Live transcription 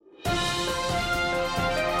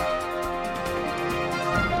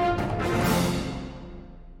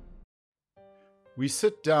we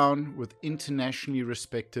sit down with internationally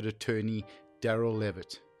respected attorney Darryl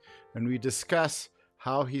Levitt, and we discuss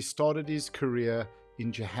how he started his career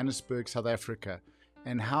in Johannesburg, South Africa,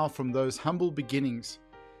 and how from those humble beginnings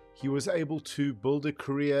he was able to build a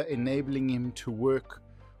career enabling him to work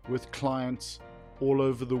with clients all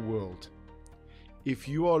over the world. If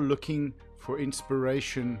you are looking for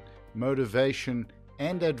inspiration, motivation,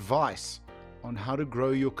 and advice on how to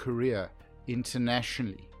grow your career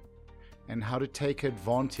internationally and how to take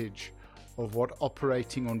advantage of what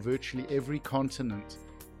operating on virtually every continent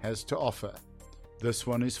has to offer, this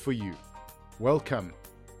one is for you. Welcome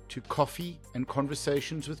to Coffee and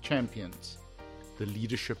Conversations with Champions, the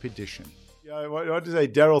Leadership Edition. Yeah, I want to say,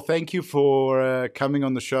 Darryl, thank you for coming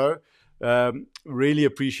on the show. Really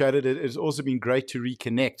appreciate it. It's also been great to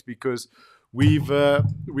reconnect because we've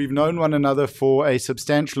known one another for a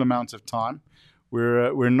substantial amount of time.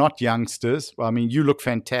 We're not youngsters. I mean, you look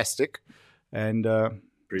fantastic, and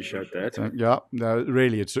appreciate that. Yeah, no,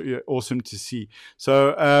 really, it's awesome to see.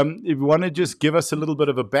 So, if you want to just give us a little bit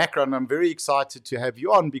of a background, I'm very excited to have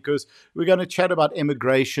you on because we're going to chat about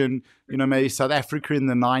immigration. Maybe South Africa in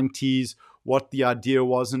the 90s. What the idea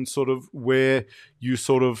was and sort of where you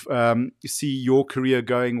sort of see your career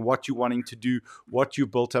going, what you're wanting to do, what you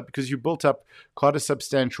built up, because you built up quite a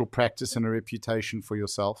substantial practice and a reputation for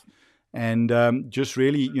yourself. And just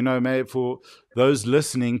really, for those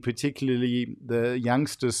listening, particularly the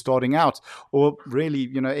youngsters starting out, or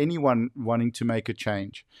really, anyone wanting to make a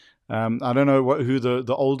change. I don't know who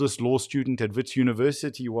the oldest law student at Wits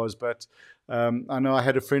University was, but I know I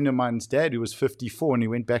had a friend of mine's dad who was 54 and he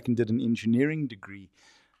went back and did an engineering degree.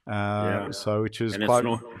 So which is quite...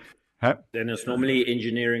 Then it's normally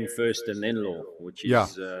engineering first and then law, which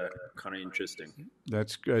is kind of interesting.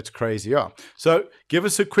 That's crazy, yeah. So give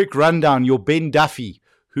us a quick rundown. You're Ben Duffy.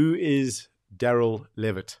 Who is Darryl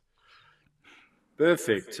Levitt?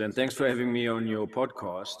 Perfect, and thanks for having me on your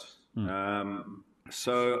podcast.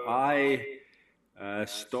 So I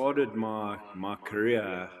started my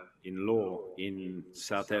career in law in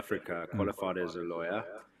South Africa, qualified as a lawyer,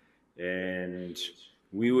 and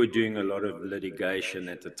we were doing a lot of litigation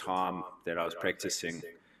at the time that I was practicing.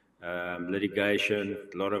 Litigation,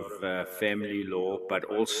 a lot of family law, but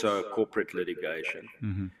also corporate litigation.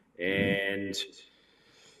 Mm-hmm. And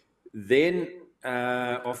then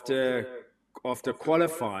after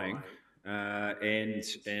qualifying and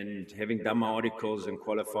having done my articles and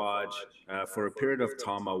qualified, for a period of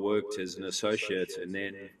time I worked as an associate and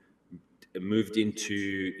then moved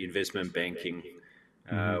into investment banking.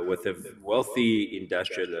 With a wealthy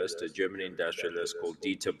industrialist, a German industrialist called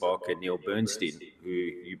Dieter Bock and Neil Bernstein, who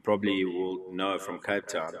you probably will know from Cape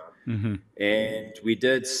Town. Mm-hmm. And we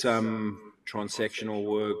did some transactional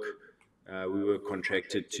work. We were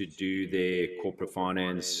contracted to do their corporate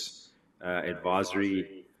finance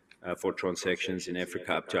advisory for transactions in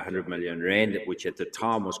Africa up to 100 million rand, which at the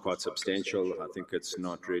time was quite substantial. I think it's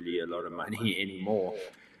not really a lot of money anymore.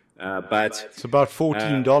 But it's about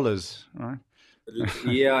 $14, right?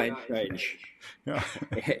 Yeah, and change. Yeah.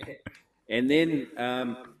 And then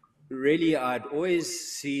really I'd always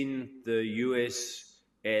seen the US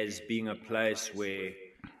as being a place where,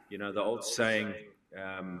 the old saying,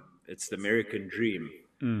 it's the American dream.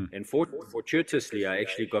 And fortuitously, I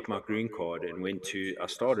actually got my green card and I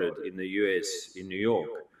started in the US in New York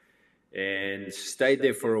and stayed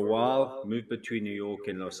there for a while, moved between New York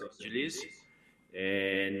and Los Angeles.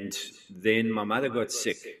 And then my mother got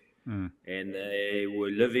sick. And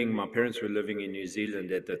my parents were living in New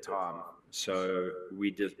Zealand at the time. So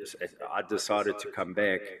I decided to come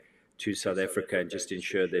back to South Africa and just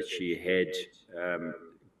ensure that she had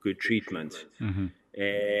good treatment. Mm-hmm.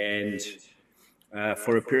 And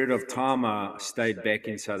for a period of time, I stayed back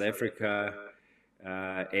in South Africa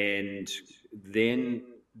and then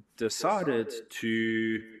decided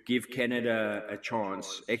to give Canada a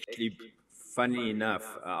chance. Actually, funnily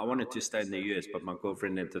enough, I wanted to stay in the US, but my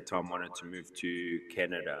girlfriend at the time wanted to move to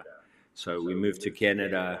Canada. So we moved to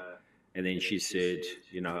Canada, and then she said,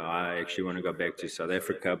 I actually want to go back to South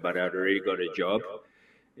Africa, but I'd already got a job.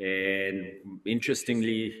 And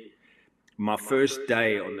interestingly, my first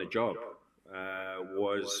day on the job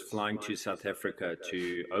was flying to South Africa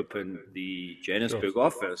to open the Johannesburg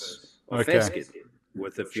office of Faskin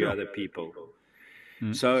with a few other people.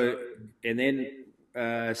 So, and then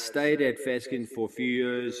stayed at Faskin for a few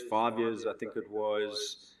years, 5 years, I think it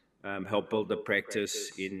was, helped build the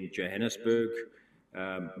practice in Johannesburg,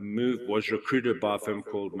 was recruited by a firm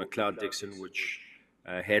called McLeod Dixon, which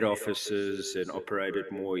had offices and operated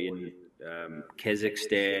more in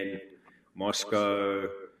Kazakhstan, Moscow,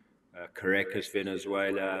 Caracas,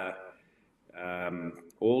 Venezuela,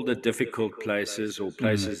 all the difficult places or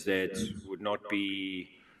places that would not be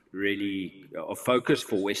really a focus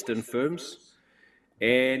for Western firms,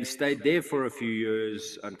 and stayed there for a few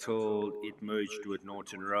years until it merged with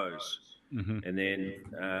Norton Rose. And then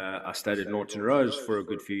I stayed at Norton Rose for a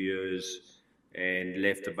good few years and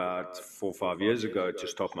left about 4 or 5 years ago to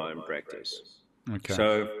start my own practice. Okay.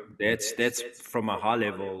 So that's from a high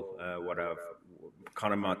level what I've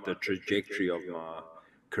kind of the trajectory of my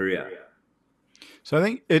career. So I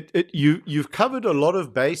think you've covered a lot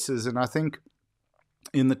of bases, and I think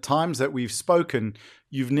in the times that we've spoken,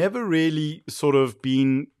 you've never really sort of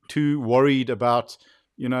been too worried about,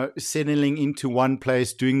 settling into one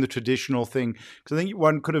place, doing the traditional thing. Because I think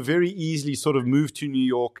one could have very easily sort of moved to New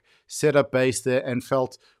York, set up base there, and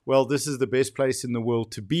felt, well, this is the best place in the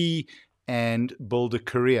world to be, and build a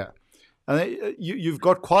career. And you've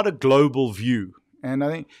got quite a global view. And I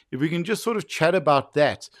think if we can just sort of chat about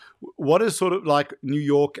that, what is sort of like New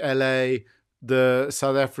York, LA, the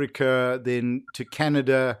South Africa, then to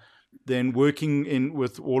Canada, then working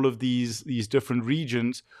with all of these different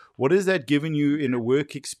regions, what has that given you in a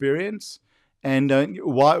work experience? And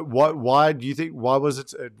why do you think, why was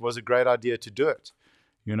it was a great idea to do it?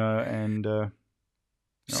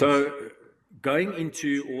 So going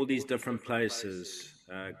into all these different places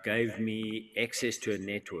gave me access to a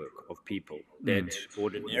network of people that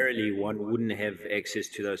ordinarily one wouldn't have access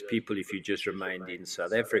to those people if you just remained in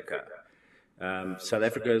South Africa. South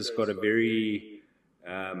Africa has got a very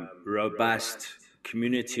robust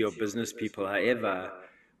community of business people. However,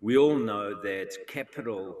 we all know that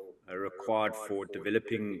capital required for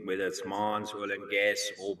developing, whether it's mines, oil and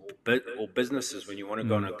gas, or businesses, when you want to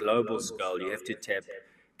go on a global scale, you have to tap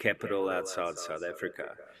capital outside South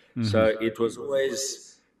Africa. So it was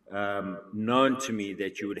always known to me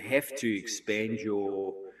that you would have to expand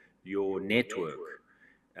your network.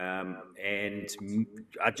 And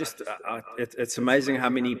it's amazing how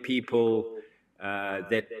many people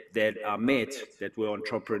that I met that were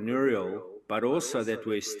entrepreneurial, but also that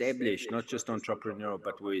were established, not just entrepreneurial,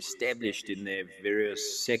 but were established in their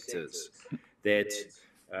various sectors that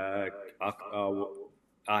I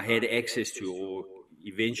had access to, or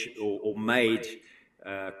eventually, or made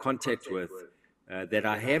contact with, that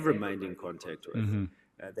I have remained in contact with,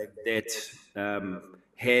 that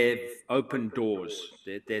have opened doors.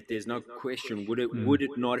 That there's no question would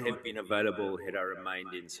it not have been available had I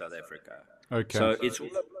remained in South Africa. Okay. So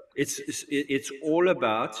it's all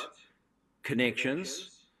about connections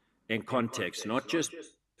and context, not just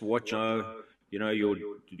what your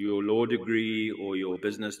law degree or your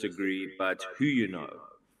business degree, but who you know.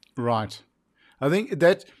 Right. I think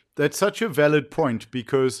that's such a valid point,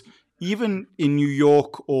 because even in New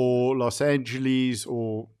York or Los Angeles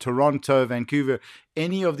or Toronto, Vancouver,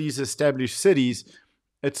 any of these established cities,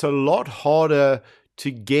 it's a lot harder to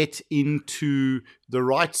get into the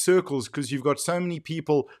right circles because you've got so many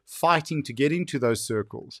people fighting to get into those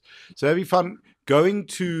circles. So have you found going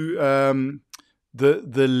to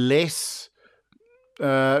the less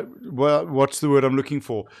what's the word I'm looking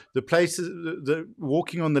for? The places, the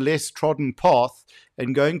walking on the less trodden path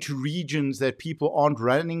and going to regions that people aren't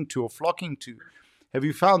running to or flocking to. Have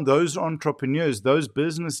you found those entrepreneurs, those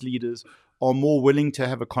business leaders are more willing to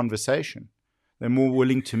have a conversation? They're more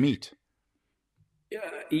willing to meet?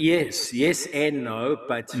 Yes and no,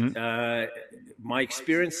 but my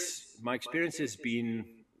experience has been,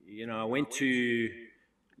 I went to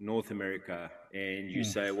North America, and you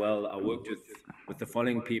say, well, I worked with the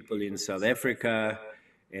following people in South Africa,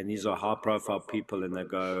 and these are high-profile people, and they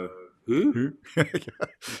go, who?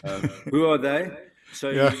 Who are they? So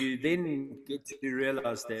you then get to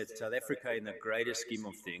realize that South Africa, in the greater scheme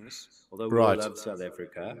of things, although we all love South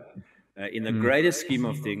Africa, in the greater scheme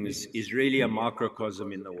of things, is really a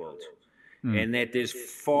microcosm in the world. And that there's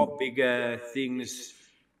far bigger things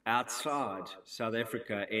outside South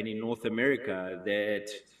Africa and in North America that,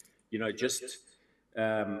 just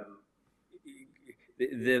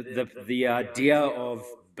the idea of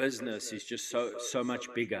business is just so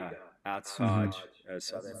much bigger outside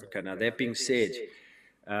South Africa. Now, that being said,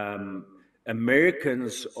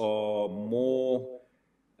 Americans are more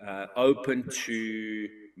open to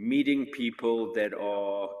meeting people that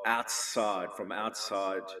are from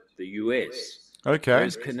outside the US. Okay.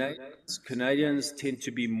 Whereas Canadians tend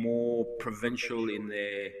to be more provincial in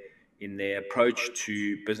their approach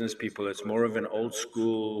to business people. It's more of an old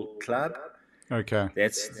school club. Okay.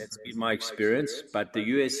 That's been my experience. But the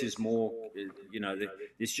US is more,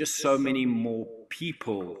 there's just so many more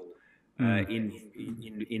people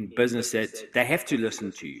in business that they have to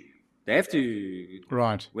listen to you. They have to.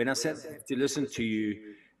 Right. When I said they have to listen to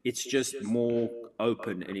you, it's just more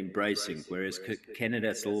open and embracing, whereas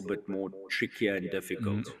Canada's a little bit more trickier and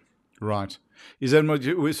difficult. Right. Is that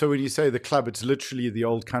so? When you say the club, it's literally the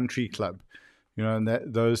old country club, and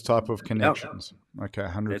those type of connections. Yeah. Okay,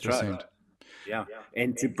 100%. That's right. Yeah,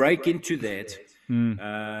 and to break into that,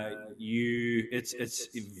 it's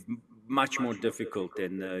much more difficult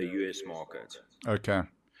than the US market. Okay.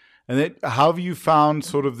 And then how have you found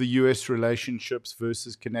sort of the US relationships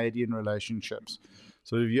versus Canadian relationships?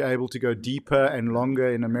 So are you able to go deeper and longer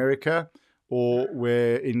in America, or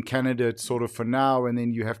where in Canada it's sort of for now and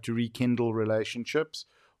then you have to rekindle relationships?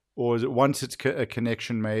 Or is it once it's a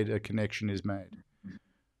connection made, a connection is made?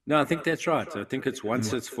 No, I think that's right. I think it's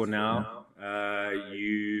once it's for now,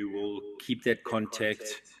 you will keep that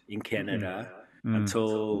contact in Canada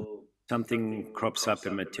until something crops up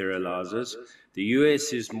and materializes. The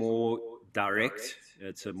US is more direct.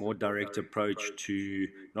 It's a more direct approach to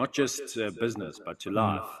not just business, but to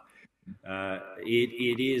life.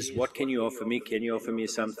 It is, what can you offer me? Can you offer me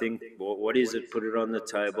something? What is it? Put it on the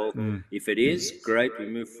table. If it is, great, we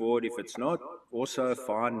move forward. If it's not, also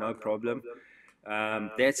fine, no problem.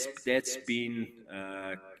 That's been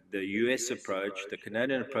the US approach. The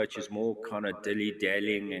Canadian approach is more kind of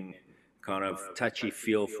dilly-dallying and kind of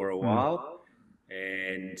touchy-feel for a while,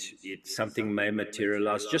 and something may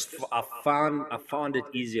materialize. I found it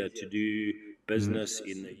easier to do business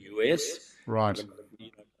in the US. Right.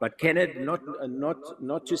 But Canada,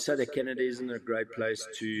 not to say that Canada isn't a great place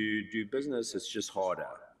to do business. It's just harder.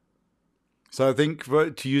 So I think,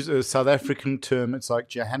 to use a South African term, it's like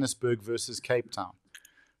Johannesburg versus Cape Town.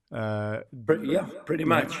 Pretty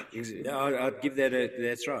much. I'd give that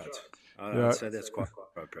that's right. I'd say that's quite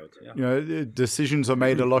appropriate. Yeah. Decisions are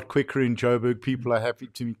made a lot quicker in Joburg. People are happy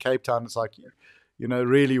to meet. Cape Town, it's like,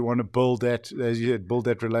 really want to build that, as you said, build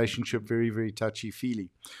that relationship very, very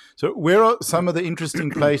touchy-feely. So where are some of the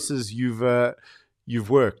interesting places you've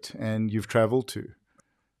worked and you've traveled to?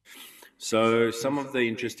 So some of the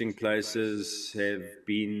interesting places have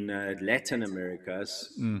been Latin America,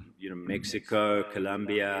 Mexico,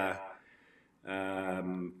 Colombia.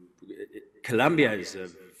 Colombia is a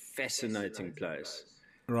fascinating place.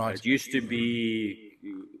 Right. It used to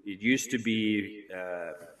be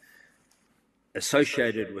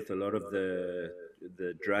associated with a lot of the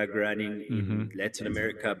drug running in Latin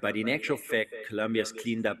America, but in actual fact, Colombia's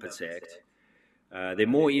cleaned up its act. There are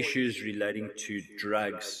more issues relating to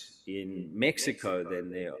drugs in Mexico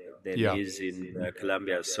than there is in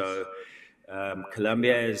Colombia. So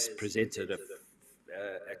Colombia has presented a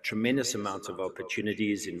tremendous amount of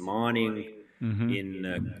opportunities in mining,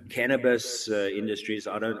 in cannabis industries.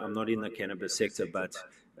 I'm not in the cannabis sector, but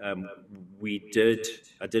I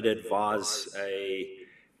did advise a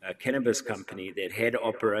cannabis company that had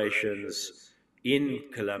operations in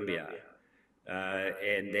Colombia,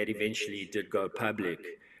 and that eventually did go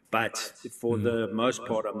public. But for the most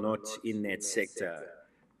part, I'm not in that sector.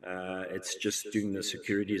 It's just doing the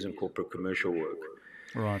securities and corporate commercial work.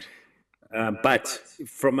 Right. But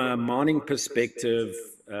from a mining perspective,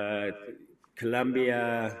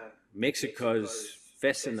 Colombia, Mexico's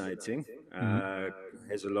fascinating.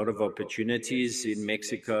 Has a lot of opportunities in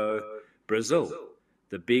Mexico. Brazil,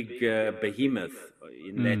 the big behemoth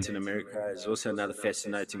in Latin America, is also another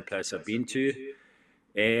fascinating place I've been to.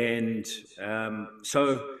 And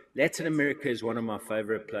so Latin America is one of my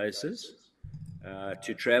favorite places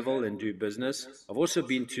to travel and do business. I've also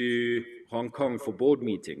been to Hong Kong for board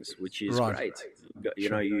meetings, which is great.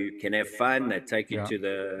 You can have fun. They take you to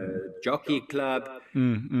the jockey club.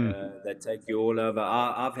 They take you all over.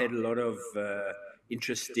 I've had a lot of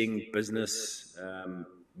interesting business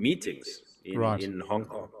meeters in Hong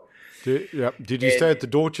Kong. Did you stay at the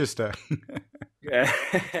Dorchester?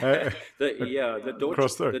 The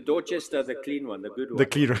Dorchester, the clean one, the good one. The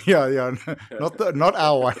clean one, not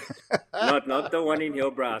our one. not the one in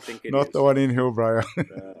Hillbrow, I think it not is. The one in Hillbrow.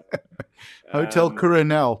 Hotel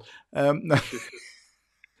Coronel.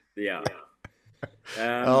 Yeah.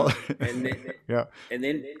 And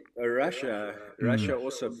then Russia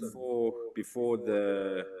also before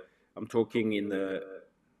I'm talking in the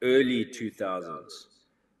early 2000s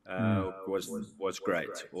was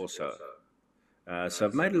great also. So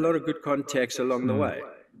I've made a lot of good contacts along the way.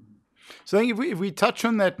 So I think if we touch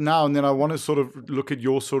on that now, and then I want to sort of look at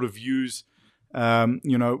your sort of views,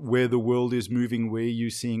 where the world is moving, where you're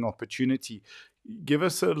seeing opportunity. Give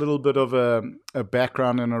us a little bit of a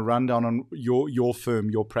background and a rundown on your firm,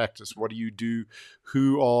 your practice. What do you do?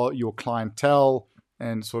 Who are your clientele?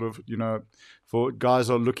 And sort of, for guys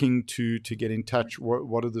who are looking to get in touch,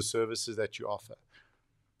 what are the services that you offer?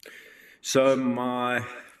 So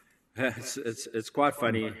it's quite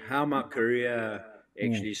funny how my career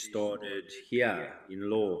actually started here in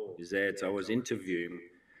law. Is that I was interviewing,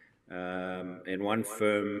 and one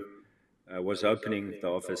firm was opening the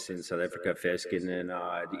office in South Africa, Faskin, and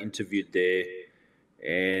I interviewed there,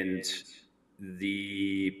 and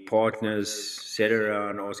the partners sat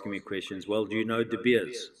around asking me questions. Well, do you know De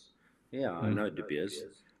Beers? Yeah, I know De Beers.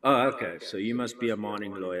 Oh, okay. So you must be a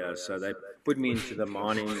mining lawyer. So they put me into the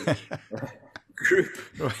mining group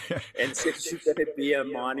and said, "You're going to be a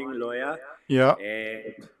mining lawyer." Yeah.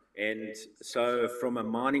 And so from a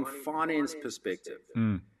mining finance perspective,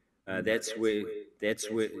 that's where that's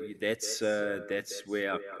where that's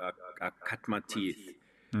where I cut my teeth.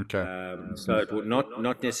 Okay. So it would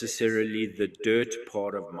not necessarily the dirt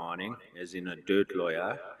part of mining, as in a dirt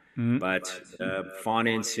lawyer, but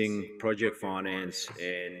financing, project finance,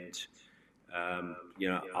 and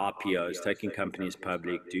IPOs, taking companies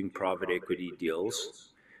public, doing private equity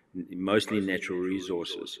deals, mostly natural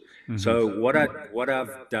resources. So what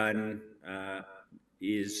I've done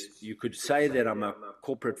is, you could say that I'm a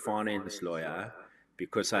corporate finance lawyer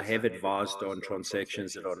because I have advised on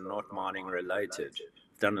transactions that are not mining related.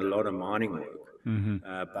 I've done a lot of mining work,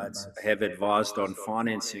 but have advised on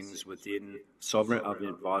financings within sovereign. I've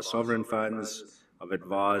advised sovereign funds. I've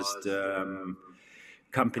advised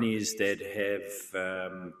companies that have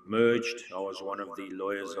merged. I was one of the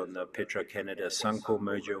lawyers on the Petro-Canada Suncor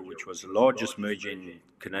merger, which was the largest merger in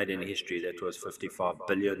Canadian history. That was $55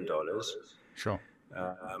 billion. Sure.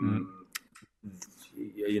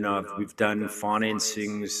 We've done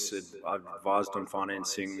financings. I've advised on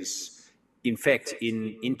financings. In fact,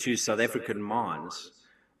 into South African mines,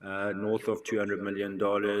 north of $200 million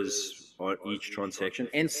on each transaction,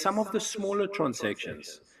 and some of the smaller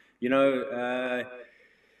transactions.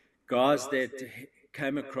 Guys that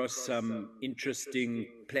came across some interesting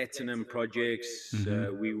platinum projects,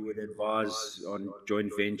 we would advise on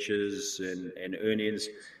joint ventures and earnings.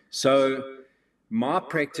 So my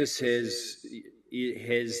practice has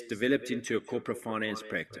developed into a corporate finance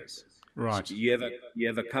practice. Right. So you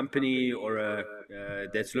have a company or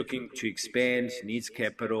that's looking to expand, needs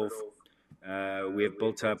capital. We have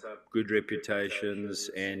built up good reputations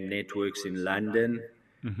and networks in London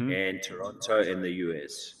and Toronto and the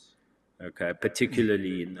US. Okay,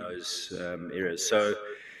 particularly in those areas. So,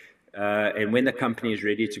 and when the company is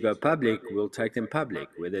ready to go public, we'll take them public,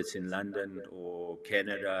 whether it's in London or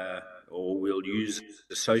Canada, or we'll use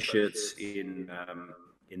associates in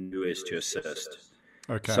the US to assist.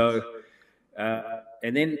 Okay. So,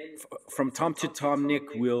 and then from time to time, Nick,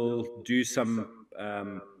 we'll do some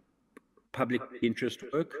public interest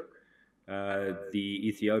work. The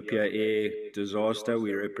Ethiopia Air disaster,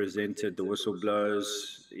 we represented the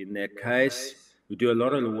whistleblowers in that case. We do a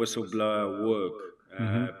lot of the whistleblower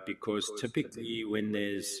work because typically when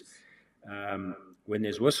there's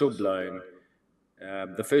whistleblowing,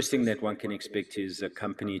 the first thing that one can expect is a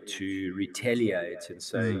company to retaliate and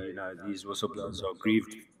say, these whistleblowers are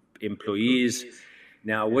aggrieved employees.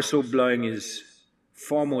 Now, whistleblowing is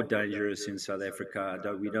far more dangerous in South Africa.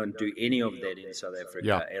 We don't do any of that in South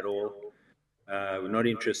Africa at all. We're not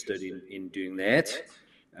interested in doing that.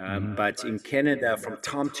 But in Canada, from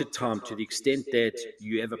time to time, to the extent that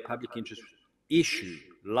you have a public interest issue,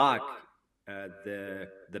 like the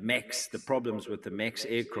MAX, the problems with the MAX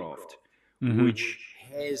aircraft, which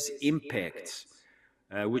has impacts,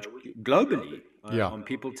 which globally on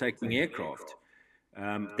people taking aircraft,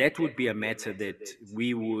 that would be a matter that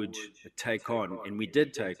we would take on, and we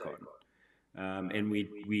did take on. And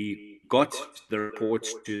we got the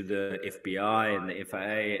reports to the FBI and the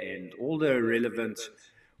FAA and all the relevant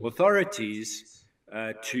authorities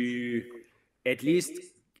to at least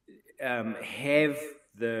have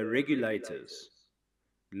the regulators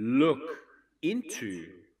look into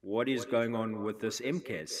what is going on with this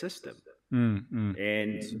MCAS system.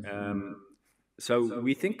 And so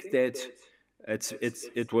we think that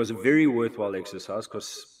it was a very worthwhile exercise,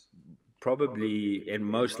 because probably and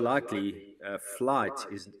most likely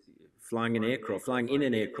flying in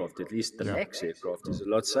an aircraft, at least the MAX aircraft, is a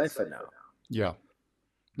lot safer now. Yeah.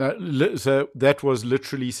 So that was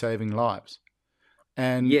literally saving lives.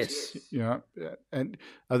 And yes, and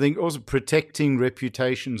I think also protecting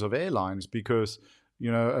reputations of airlines, because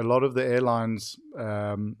a lot of the airlines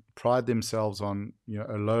pride themselves on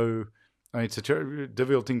a low. I mean, it's a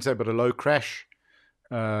difficult thing to say, but a low crash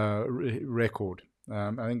record.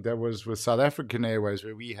 I think that was with South African Airways,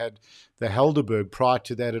 where we had the Helderberg. Prior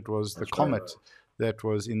to that, it was the Comet that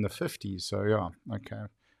was in the 50s. So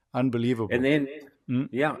unbelievable. And then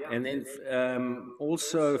and then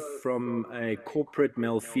also from a corporate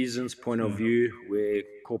malfeasance point of view, where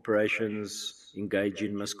corporations engage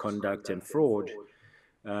in misconduct and fraud,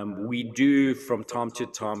 We do from time to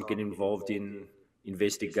time get involved in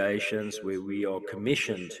investigations where we are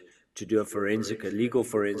commissioned to do a legal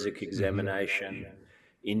forensic examination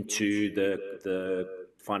into the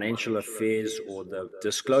financial affairs or the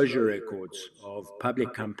disclosure records of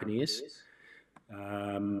public companies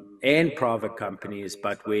and private companies,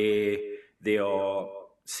 but where there are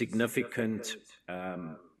significant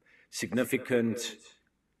significant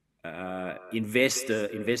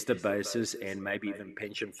investor bases and maybe even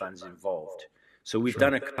pension funds involved. So we've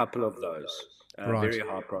done a couple of those very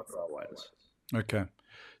high profile ones. Okay.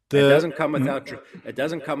 It doesn't come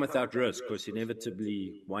without risk, because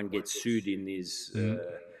inevitably one gets sued in these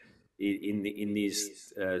in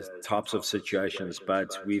these types of situations. But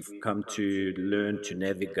we've come to learn to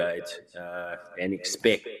navigate and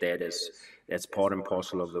expect that that's part and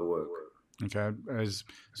parcel of the work. Okay, as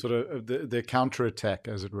sort of the counterattack,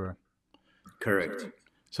 as it were. Correct.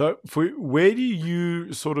 So, where do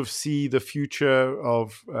you sort of see the future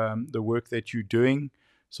of the work that you're doing?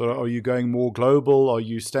 So, are you going more global? Are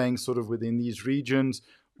you staying sort of within these regions,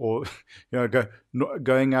 or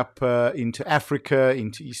going up into Africa,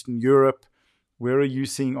 into Eastern Europe? Where are you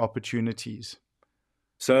seeing opportunities?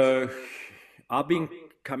 So, I've been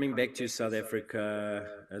coming back to South Africa.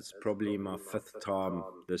 It's probably my 5th time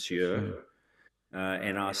this year,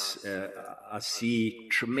 and I see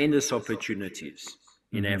tremendous opportunities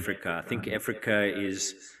in Africa. I think Africa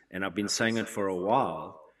is, and I've been saying it for a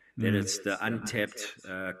while, that it's the untapped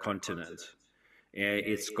continent.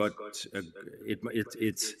 It's got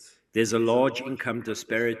there's a large income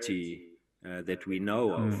disparity that we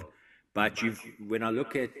know of, but when I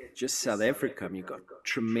look at just South Africa, you've got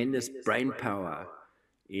tremendous brain power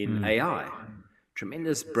in AI,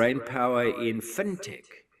 tremendous brain power in fintech.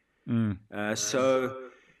 So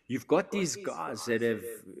you've got these guys that have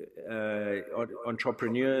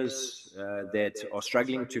entrepreneurs that are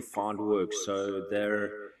struggling to find work, so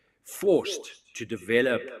they're forced to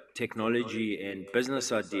develop technology and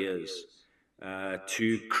business ideas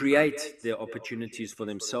to create the opportunities for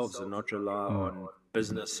themselves and not rely on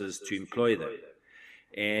businesses to employ them.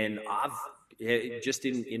 And I've just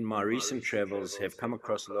in my recent travels have come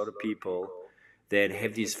across a lot of people that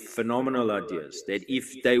have these phenomenal ideas that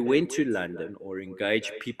if they went to London or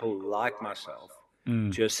engage people like myself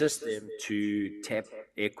to assist them to tap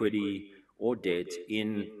equity or debt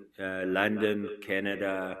in London,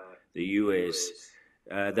 Canada, the US,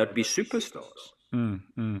 they'd be superstars.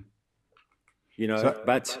 You know,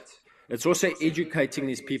 but it's also educating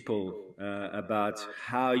these people about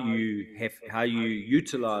how you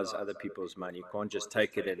utilize other people's money. You can't just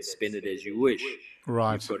take it and spend it as you wish.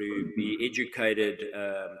 Right. You've got to be educated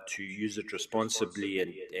to use it responsibly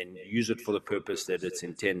and use it for the purpose that it's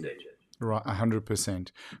intended. Right,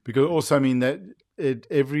 100%. Because also, I mean that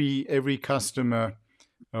every customer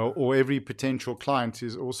or every potential client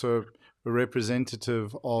is also a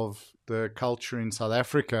representative of the culture in South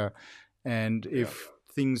Africa, and if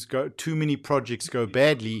things too many projects go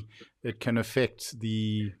badly, it can affect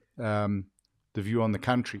the view on the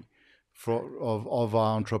country of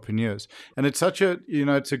our entrepreneurs. And it's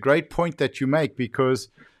it's a great point that you make, because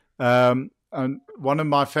and one of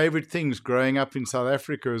my favorite things growing up in South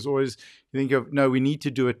Africa is always think of, no, we need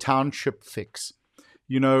to do a township fix,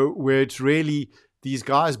 where it's really these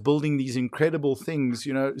guys building these incredible things,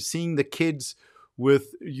 seeing the kids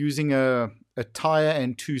with using a tire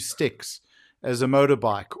and 2 sticks as a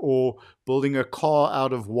motorbike, or building a car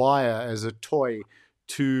out of wire as a toy,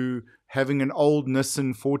 to having an old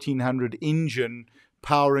Nissan 1400 engine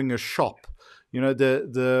powering a shop.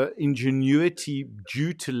 The ingenuity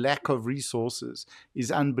due to lack of resources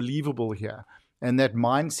is unbelievable here. And that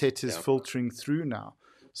mindset is filtering through now.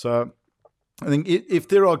 So I think if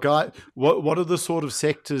there are guys, what are the sort of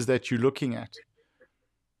sectors that you're looking at?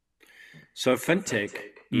 So fintech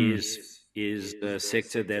is a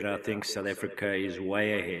sector that I think South Africa is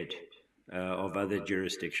way ahead of other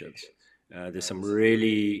jurisdictions. There's some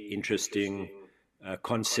really interesting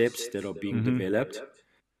concepts that are being developed.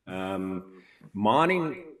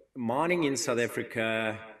 Mining in South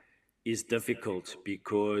Africa is difficult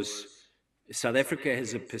because South Africa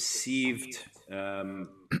has a perceived,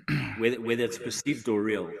 whether it's perceived or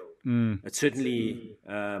real, it's certainly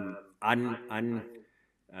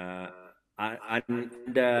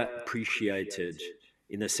underappreciated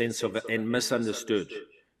in the sense of, and misunderstood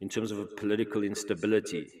in terms of political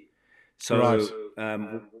instability. So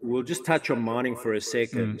we'll just touch on mining for a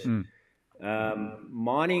second.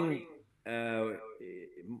 Mining,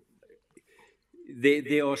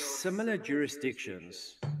 there are similar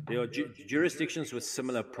jurisdictions. There are jurisdictions with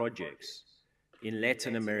similar projects in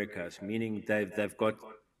Latin America, meaning they've got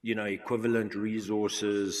equivalent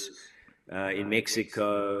resources in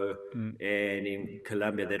Mexico and in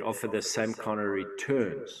Colombia that offer the same kind of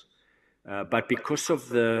returns. But because of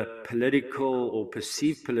the political or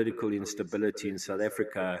perceived political instability in South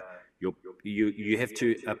Africa, you have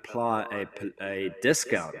to apply a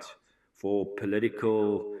discount for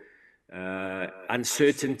political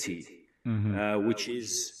uncertainty, which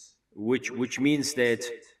means that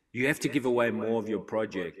you have to give away more of your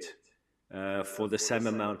project for the same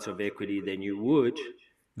amount of equity than you would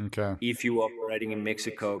if you were operating in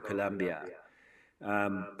Mexico or Colombia.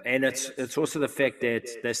 And it's also the fact that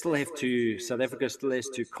South Africa still has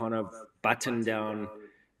to kind of button down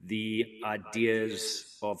the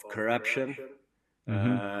ideas of corruption,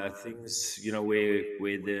 things,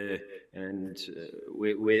 where there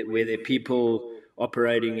are people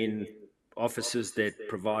operating in offices that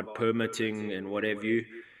provide permitting and what have you.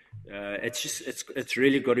 It's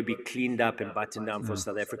really got to be cleaned up and buttoned down for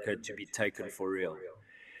South Africa to be taken for real.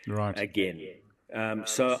 Right. Again.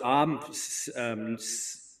 So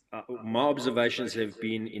my observations have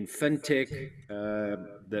been in fintech,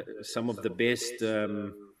 some of the best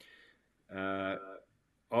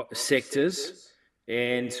sectors,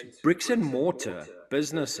 and bricks and mortar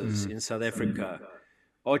businesses in South Africa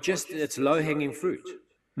are it's low-hanging fruit.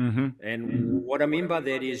 And what I mean by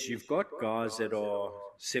that is you've got guys that are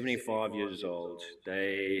 75 years old.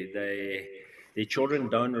 Their children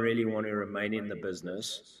don't really want to remain in the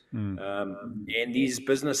business. And these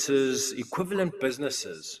businesses, equivalent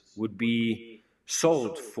businesses, would be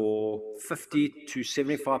sold for 50 to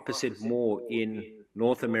 75% more in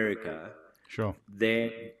North America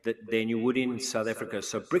than you would in South Africa.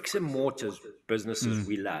 So bricks and mortars businesses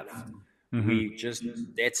we love.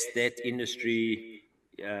 That's that industry,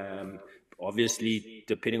 obviously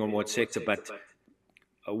depending on what sector, but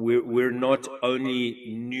we're not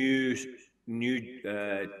only new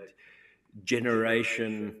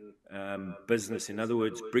generation business. In other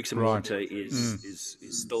words, bricks and mortar is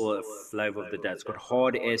still a flavor of the day. It's got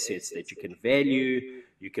hard assets that you can value.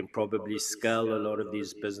 You can probably scale a lot of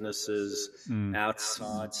these businesses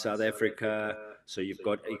outside South Africa. So you've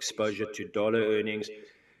got exposure to dollar earnings.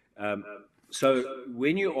 So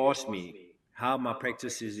when you ask me how my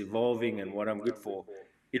practice is evolving and what I'm good for,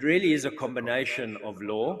 it really is a combination of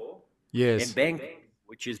law and banking,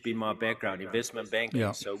 which has been my background, investment banking.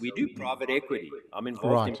 Yeah. So we do private equity. I'm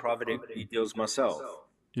involved in private equity deals myself.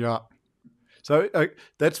 Yeah. So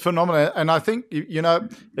that's phenomenal. And I think,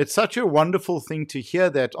 it's such a wonderful thing to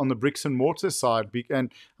hear that on the bricks and mortar side.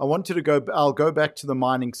 And I wanted to I'll go back to the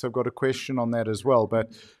mining, so I've got a question on that as well.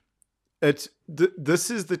 But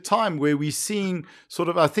this is the time where we're seeing sort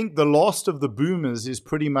of, I think the last of the boomers is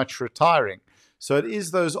pretty much retiring. So it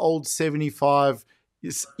is those old 75,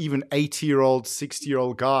 even 80-year-old,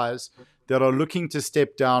 60-year-old guys that are looking to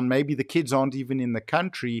step down. Maybe the kids aren't even in the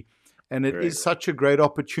country. And it is such a great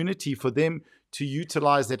opportunity for them to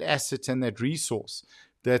utilize that asset and that resource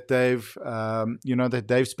that they've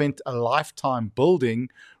spent a lifetime building,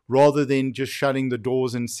 rather than just shutting the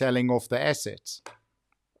doors and selling off the assets.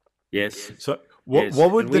 Yes. So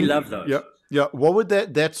what would we love those? Yeah. What would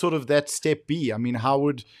that step be? I mean, how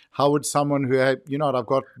would someone who had, I've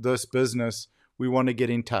got this business, we want to get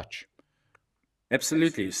in touch?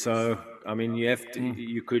 Absolutely. So, I mean,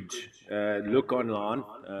 you could look online,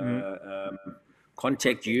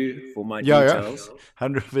 contact you for my details.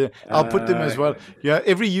 100%. I'll put them as well. Yeah,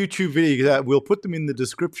 every YouTube video, we'll put them in the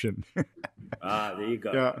description. There you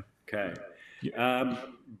go. Yeah. Okay.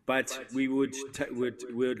 But we would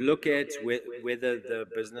look at whether the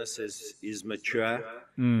business is mature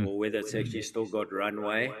or whether it's actually still got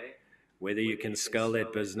runway, whether you can scale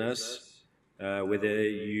that business, whether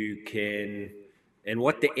you can, and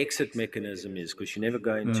what the exit mechanism is, because you never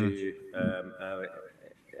go into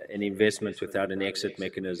an investment without an exit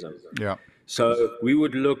mechanism. Yeah. So we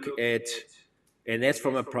would look at, and that's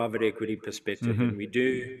from a private equity perspective, and we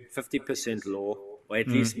do 50% law. Or at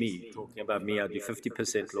least me, talking about me, I do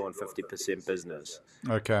 50% law and 50% business.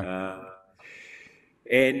 Okay.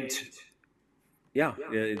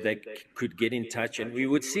 They could get in touch and we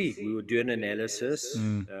would do an analysis.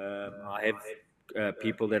 I have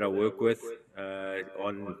people that I work with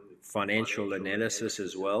on financial analysis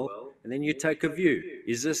as well. And then you take a view.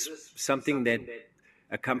 Is this something that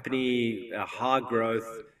a company, a high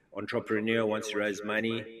growth entrepreneur wants to raise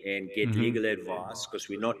money and get legal advice? Because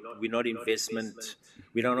we're not investment.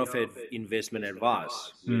 We don't offer investment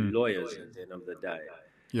advice. We're lawyers at the end of the day.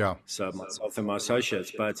 Yeah. So myself and my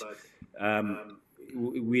associates, but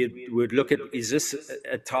we'd look at, is this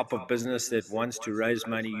a type of business that wants to raise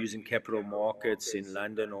money using capital markets in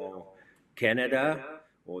London or Canada,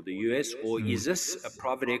 or the US, or is this a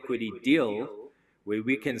private equity deal where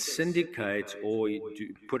we can syndicate or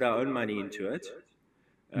put our own money into it,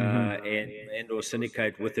 and or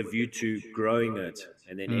syndicate with a view to growing it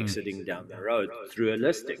and then exiting down the road through a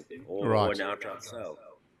listing or an outright sale?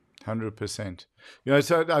 100%.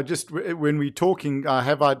 So I just, when we're talking,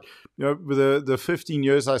 with the 15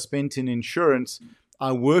 years I spent in insurance,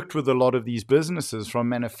 I worked with a lot of these businesses, from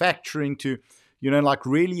manufacturing to, like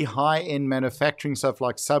really high-end manufacturing stuff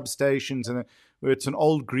like substations, and where it's an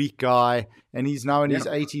old Greek guy and he's now in his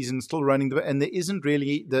 80s and still running and there isn't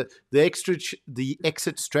really the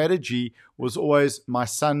exit strategy was always, my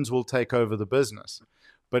sons will take over the business.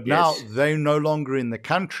 But now they're no longer in the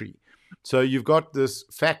country. So you've got this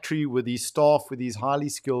factory with these staff, with these highly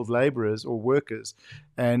skilled laborers or workers,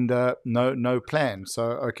 and no plan. So,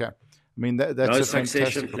 okay. I mean, that's no a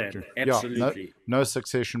succession fantastic plan. Absolutely. Yeah, no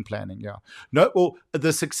succession planning. Yeah. No, well,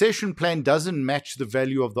 the succession plan doesn't match the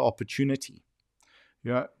value of the opportunity.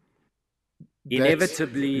 Yeah.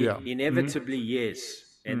 Inevitably, yes.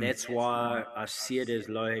 And that's why I see it as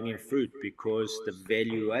low-hanging fruit, because the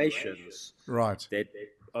valuations that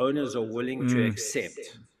owners are willing to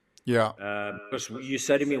accept. Yeah. Because you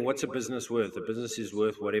say to me, what's a business worth? A business is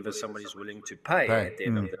worth whatever somebody's willing to pay at the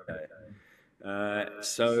end of the day.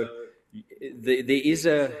 So there is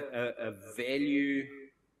a value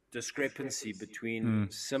discrepancy between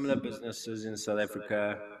similar businesses in South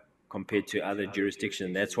Africa compared to other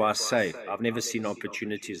jurisdictions. That's why I say I've never seen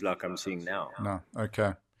opportunities like I'm seeing now. No,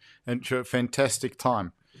 okay. And fantastic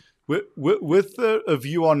time. With a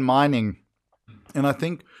view on mining, and I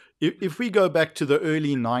think if we go back to the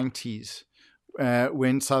early 90s,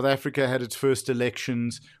 when South Africa had its first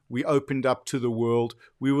elections, we opened up to the world.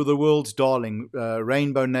 We were the world's darling,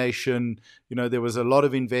 Rainbow Nation. There was a lot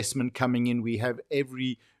of investment coming in. We have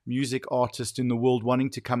every music artist in the world wanting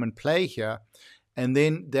to come and play here. And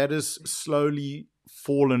then that has slowly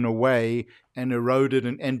fallen away and eroded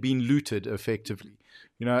and been looted effectively.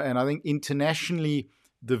 And I think internationally,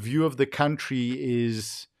 the view of the country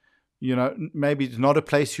is, maybe it's not a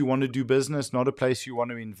place you want to do business, not a place you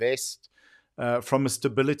want to invest, from a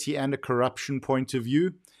stability and a corruption point of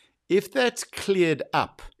view. If that's cleared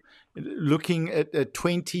up, looking at a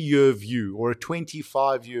 20-year view or a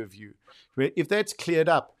 25-year view, if that's cleared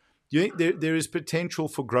up, do you think there is potential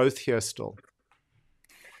for growth here still?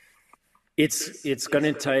 It's going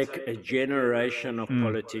to take a generation of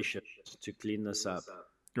politicians to clean this up.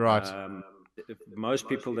 Right. Most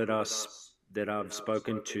people that I've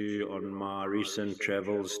spoken to on my recent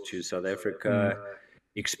travels to South Africa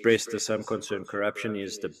expressed the same concern. Corruption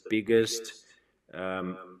is the biggest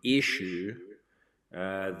issue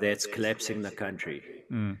that's collapsing the country,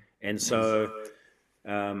 and so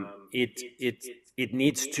it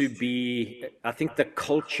needs to be. I think the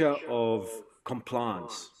culture of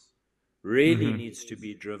compliance really needs to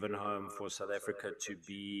be driven home for South Africa to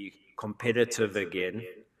be competitive again.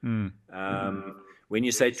 When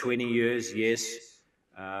you say 20 years, yes,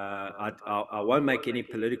 I won't make any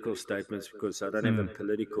political statements because I don't have a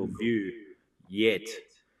political view yet.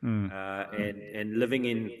 And living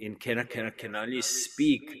in Canada can only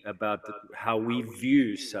speak about how we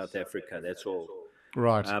view South Africa, that's all.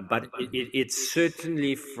 Right. But it's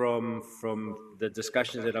certainly from the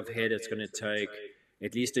discussions that I've had, it's going to take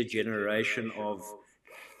at least a generation of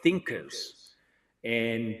thinkers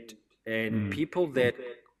and people that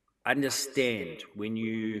understand when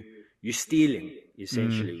you're stealing,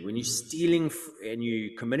 essentially. When you're stealing and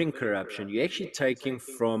you're committing corruption, you're actually taking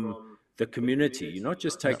from the community. You're not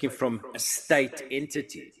just taking from a state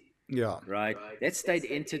entity. Yeah. Right? That state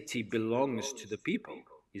entity belongs to the people,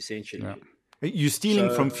 essentially. Yeah. You're stealing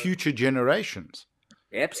from future generations.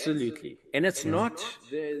 Absolutely. And it's not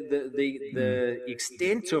the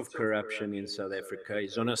extent of corruption in South Africa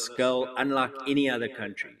is on a scale unlike any other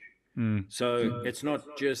country. So it's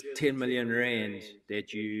not just 10 million rand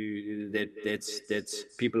that's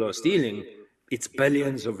people are stealing, it's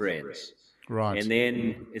billions of rands. Right. And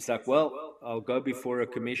then it's like, well, I'll go before a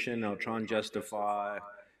commission, I'll try and justify,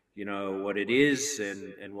 what it is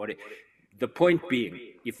and what it. The point being,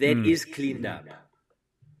 if that is cleaned up,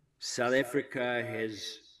 South Africa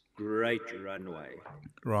has great runway,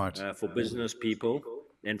 right, for business people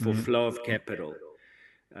and for flow of capital.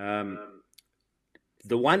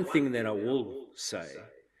 The one thing that I will say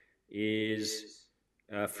is,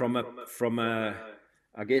 from a,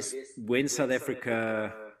 I guess, when South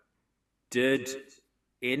Africa did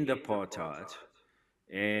end apartheid,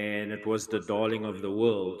 and it was the darling of the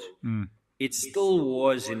world, it still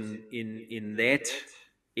was in that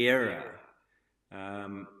era.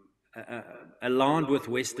 Aligned with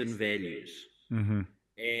Western values.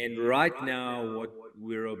 And right now, what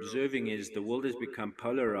we're observing is the world has become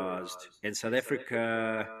polarized, and South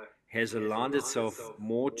Africa has aligned itself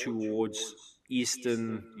more towards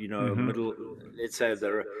Eastern, middle, let's say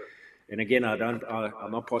and again,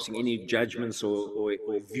 I'm not passing any judgments or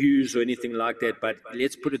views or anything like that, but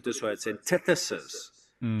let's put it this way: it's antithesis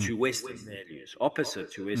to Western values,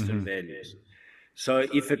 opposite to Western values. So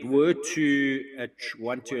if it were to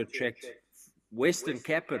want to attract Western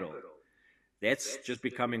capital, that's just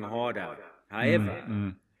becoming harder.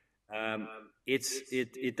 However, it's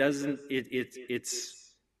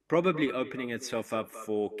probably opening itself up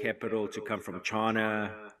for capital to come from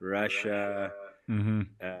China, Russia,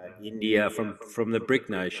 India, from the BRIC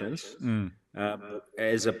nations,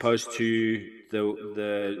 as opposed to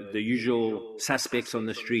the usual suspects on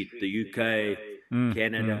the street, the UK,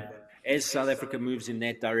 Canada. As South Africa moves in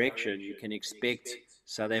that direction, you can expect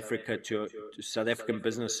South African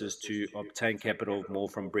businesses to obtain capital more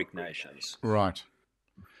from BRIC nations. Right.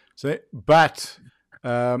 So, but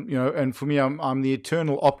and for me, I'm the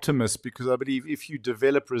eternal optimist, because I believe if you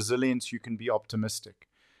develop resilience, you can be optimistic.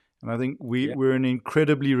 And I think we're an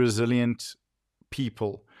incredibly resilient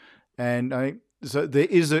people, and so there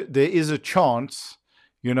is a chance,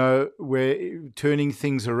 where turning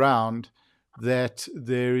things around, that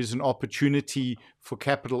there is an opportunity for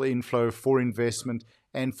capital inflow, for investment,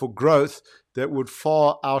 and for growth that would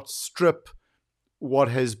far outstrip what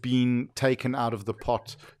has been taken out of the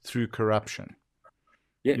pot through corruption.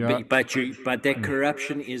 Yeah, but that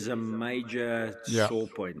corruption is a major sore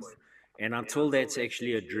point. And until that's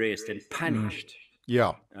actually addressed and punished,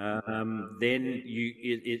 then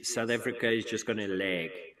South Africa is just going to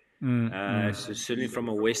lag. So certainly from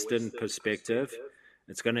a Western perspective,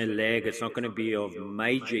 it's going to lag. It's not going to be of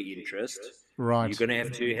major interest. Right. You're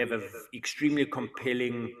going to have an extremely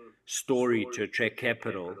compelling story to attract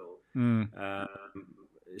capital.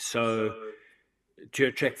 So to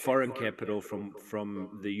attract foreign capital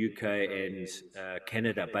from the UK and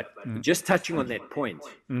Canada. But just touching on that point,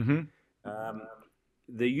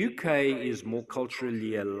 the UK is more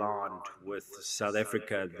culturally aligned with South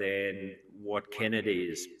Africa than what Canada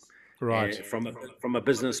is. Right. From a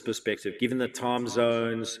business perspective, given the time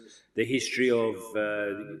zones, the history of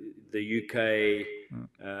the UK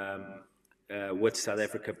with South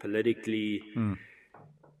Africa politically,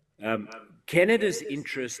 Canada's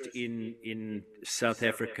interest in South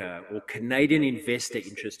Africa, or Canadian investor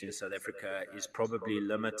interest in South Africa, is probably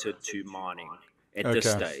limited to mining at this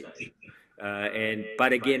stage.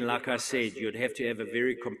 But again, like I said, you'd have to have a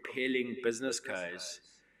very compelling business case,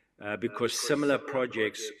 because similar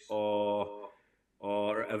projects are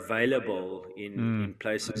available in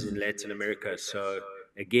places in Latin America. So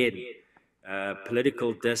again,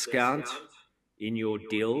 political discount in your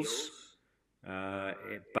deals,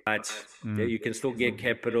 but you can still get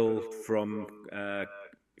capital from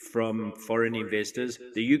foreign investors.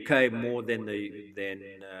 The UK more than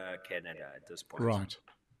Canada at this point. Right.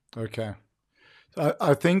 Okay.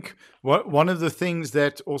 I think one of the things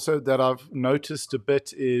that I've noticed a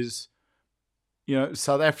bit is,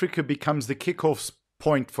 South Africa becomes the kickoff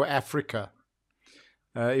point for Africa,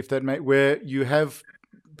 where you have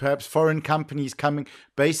perhaps foreign companies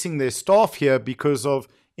basing their staff here because of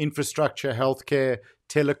infrastructure, healthcare,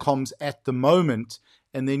 telecoms at the moment,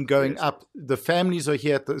 and then going up. The families are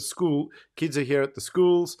here at the school, kids are here at the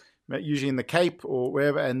schools, usually in the Cape or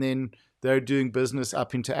wherever, and then they're doing business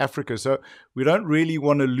up into Africa. So we don't really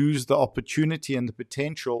want to lose the opportunity and the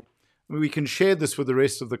potential. I mean, we can share this with the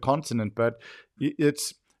rest of the continent, but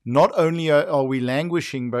it's not only are we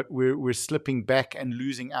languishing, but we're slipping back and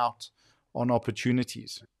losing out on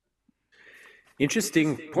opportunities.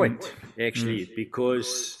 Interesting point, actually,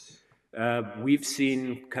 because we've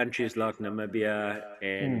seen countries like Namibia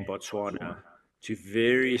and Botswana to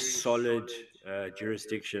very solid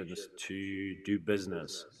jurisdictions to do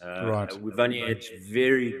business. Right. We've only had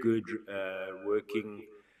very good working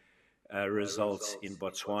results in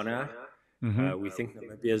Botswana. We think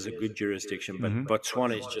Namibia is a good jurisdiction, but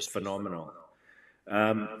Botswana is just phenomenal.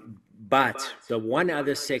 But the one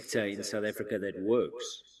other sector in South Africa that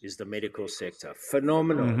works is the medical sector.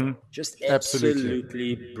 Phenomenal. Just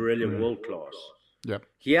absolutely brilliant, world class. Yep.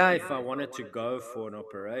 Here, if I wanted to go for an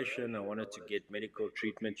operation, I wanted to get medical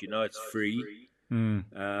treatment, it's free.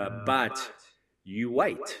 But you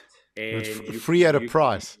wait. And it's free at a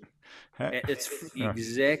price.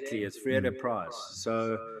 Exactly, it's free at a price.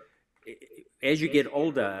 So as you get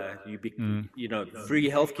older, free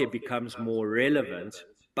healthcare becomes more relevant,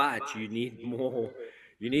 but you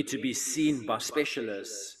need to be seen by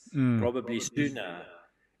specialists probably sooner.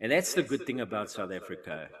 And that's the good thing about South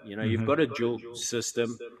Africa. You've got a dual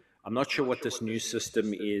system. I'm not sure what this new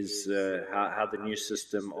system is, how the new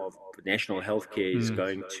system of national healthcare is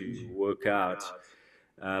going to work out.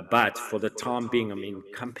 But for the time being, I mean,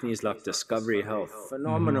 companies like Discovery Health,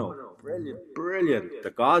 phenomenal, brilliant.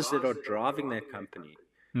 The guys that are driving that company,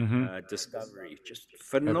 Discovery, just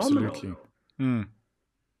phenomenal. Absolutely.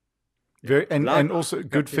 Very, and also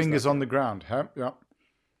good fingers like on the ground. Huh? Yeah.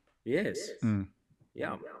 Yes.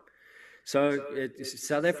 Yeah. So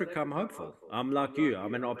South Africa, I'm hopeful. I'm like you.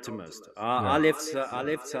 I'm an optimist. I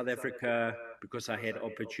left South Africa because I had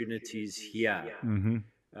opportunities here.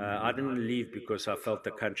 I didn't leave because I felt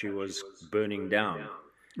the country was burning down.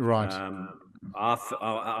 Right.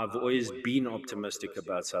 I've always been optimistic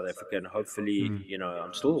about South Africa, and hopefully,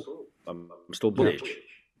 I'm still bullish.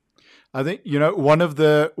 I think one of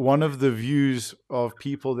the views of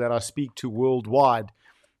people that I speak to worldwide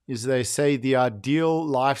is they say the ideal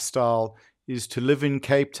lifestyle is to live in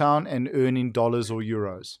Cape Town and earn in dollars or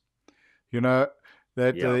euros. They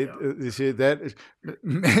say that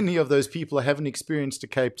many of those people haven't experienced a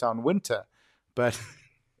Cape Town winter, but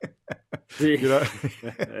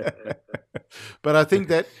but I think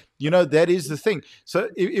that that is the thing. So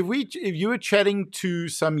if you were chatting to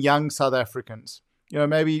some young South Africans,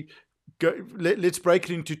 maybe let's break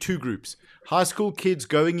it into two groups: high school kids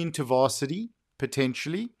going into varsity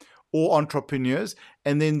potentially, or entrepreneurs,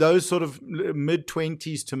 and then those sort of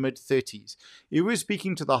mid-20s to mid-30s. If we're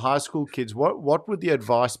speaking to the high school kids, what would the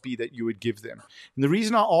advice be that you would give them? And the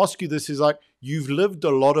reason I ask you this is you've lived a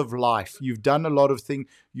lot of life. You've done a lot of things.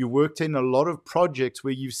 You worked in a lot of projects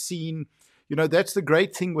where you've seen, that's the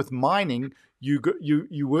great thing with mining. You're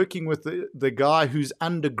working with the guy who's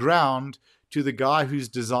underground to the guy who's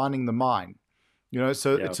designing the mine. It's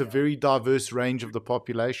a very diverse range of the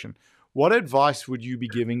population. What advice would you be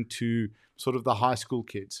giving to sort of the high school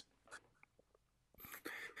kids?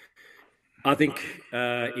 I think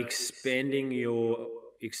expanding your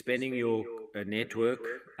network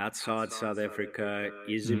outside South Africa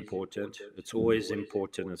is important. It's always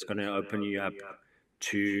important. It's going to open you up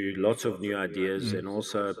to lots of new ideas and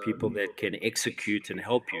also people that can execute and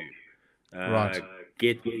help you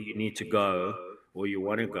get where you need to go or you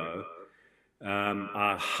want to go.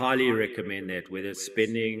 I highly recommend that, whether it's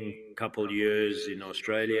spending a couple years in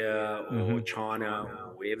Australia or China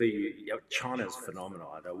or wherever China's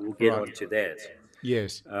phenomenal. We'll get onto that.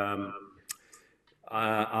 Yes.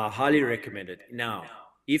 I highly recommend it. Now,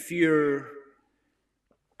 if you're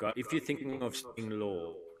thinking of studying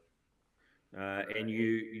law, and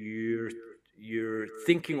you're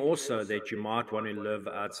thinking also that you might want to live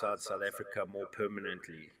outside South Africa more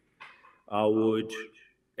permanently, I would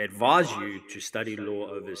advise you to study law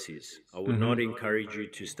overseas. I would not encourage you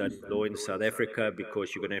to study law in South Africa,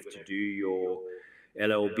 because you're going to have to do your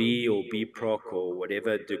LLB or BProc or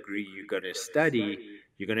whatever degree you're going to study.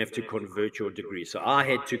 You're going to have to convert your degree. So I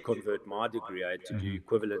had to convert my degree. I had to do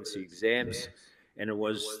equivalency exams, and it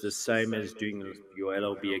was the same as doing your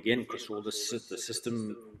LLB again, because all the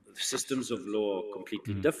systems of law are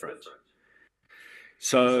completely different.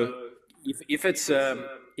 So if it's a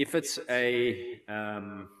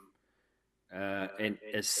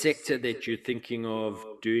sector that you're thinking of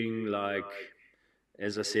doing, like,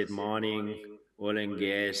 as I said, mining, oil and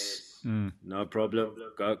gas, no problem.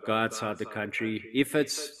 Go outside the country. If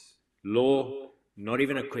it's law, not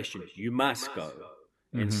even a question. You must go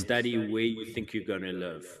and study where you think you're going to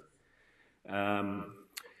live.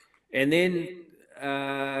 And then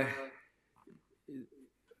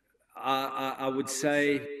I would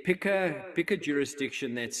say pick a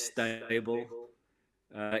jurisdiction that's stable.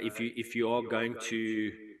 If you are going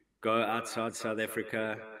to go outside South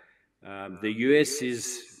Africa, the US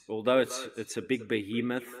is, although it's a big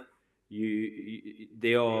behemoth,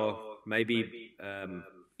 there are maybe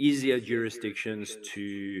easier jurisdictions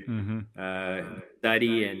to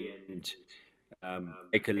study and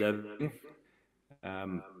make a living.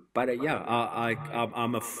 But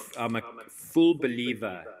I'm a full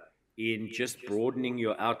believer in just broadening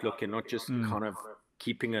your outlook and not just kind of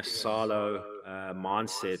keeping a silo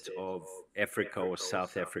mindset of Africa or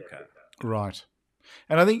South Africa. Right.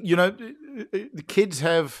 And I think, the kids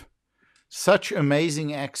have such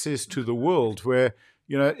amazing access to the world where,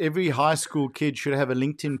 every high school kid should have a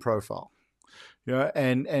LinkedIn profile,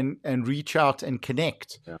 and reach out and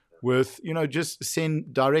connect with, just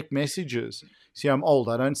send direct messages. See, I'm old.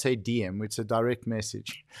 I don't say DM. It's a direct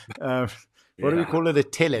message. What do we call it? A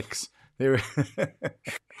telex. A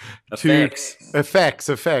fax.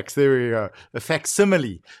 A fax. There we go. A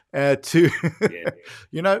facsimile. And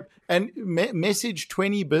message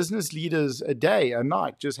 20 business leaders a day, a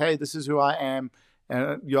night. Just, hey, this is who I am.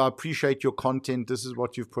 And I appreciate your content. This is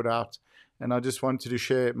what you've put out. and I just wanted to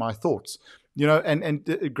share my thoughts. And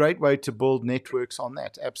a great way to build networks on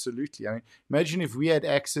that. Absolutely. I mean, imagine if we had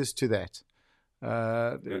access to that.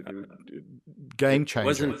 Game changer.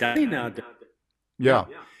 Wasn't done nowadays. Yeah.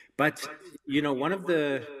 But one of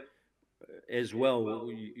the as well.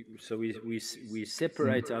 So we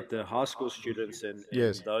separate out the high school students and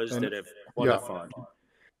those that have qualified. Yeah.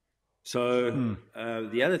 So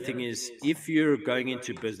the other thing is, if you're going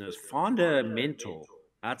into business, find a mentor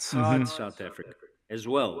outside South Africa as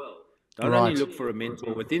well. Don't only look for a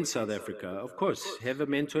mentor within South Africa. Of course, have a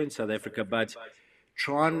mentor in South Africa, but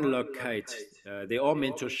try and locate. There are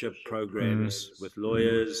mentorship programs with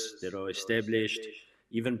lawyers that are established.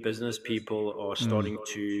 Even business people are starting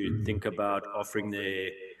to think about offering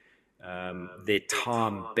their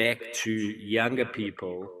time back to younger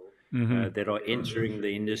people that are entering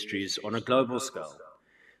the industries on a global scale.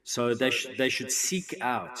 So they should seek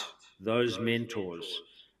out those mentors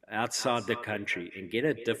outside the country and get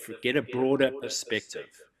a broader perspective.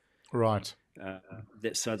 Right.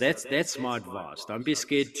 So that's my advice. Don't be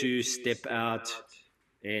scared to step out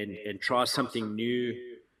and try something new.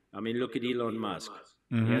 I mean, look at Elon Musk.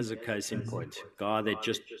 Here's a case in point. Guy that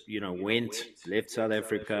just left South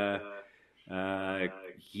Africa.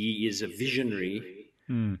 He is a visionary,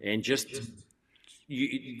 and just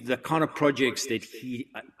the kind of projects that he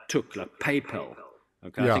took, like PayPal.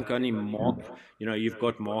 Okay, I think only Mark. You've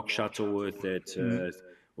got Mark Shuttleworth that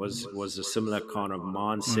was a similar kind of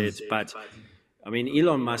mindset, but I mean,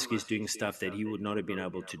 Elon Musk is doing stuff that he would not have been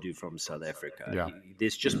able to do from South Africa. Yeah.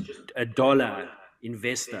 There's just a dollar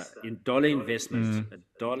investment, a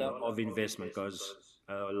dollar of investment goes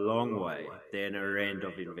a long way than a rand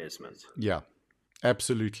of investment. Yeah,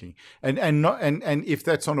 absolutely. And if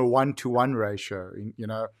that's on a 1-to-1 ratio,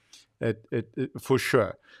 it for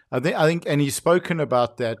sure. I think, and he's spoken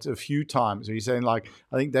about that a few times. He's saying, like,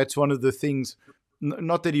 I think that's one of the things.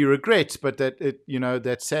 Not that he regrets, but that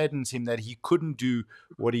that saddens him that he couldn't do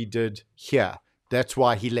what he did here. That's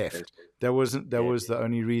why he left. That was the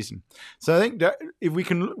only reason. So I think that if we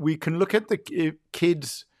can look at the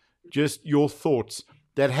kids, just your thoughts,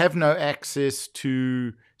 that have no access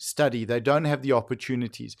to study. They don't have the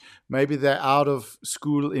opportunities. Maybe they're out of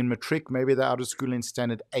school in matric. Maybe they're out of school in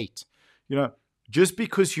standard 8. Just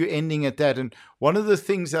because you're ending at that. And one of the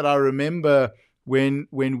things that I remember when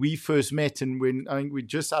we first met, and when I think we're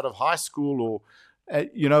just out of high school, or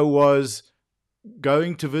was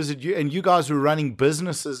going to visit you, and you guys were running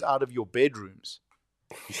businesses out of your bedrooms.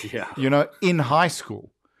 Yeah. In high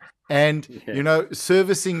school, and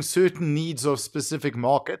servicing certain needs of specific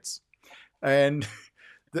markets, and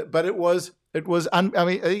but it was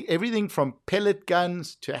everything from pellet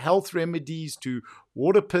guns to health remedies to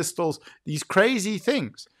water pistols, these crazy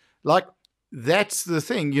things. Like, that's the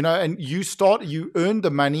thing, and you earned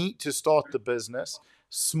the money to start the business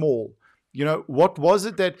small. What was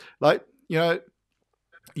it that, like,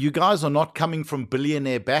 you guys are not coming from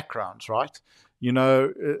billionaire backgrounds, right?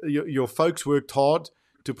 Your folks worked hard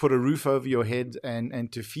to put a roof over your head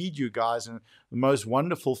and to feed you guys, and the most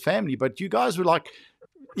wonderful family. But you guys were like,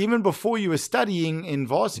 even before you were studying in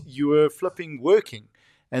varsity, you were working.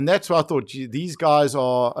 And that's why I thought, gee, these guys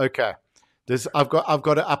are okay. I've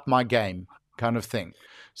got to up my game, kind of thing.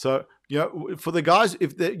 So, for the guys,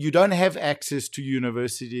 if you don't have access to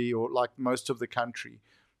university, or like most of the country,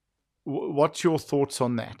 what's your thoughts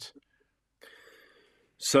on that?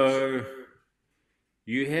 So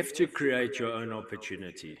you have to create your own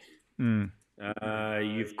opportunity.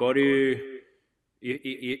 You've got to,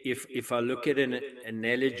 if I look at an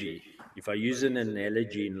analogy, if I use an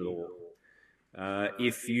analogy in law,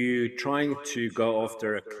 if you're trying to go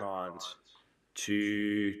after a client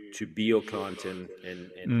to be your client, and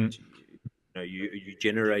you're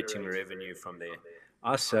generating revenue from there,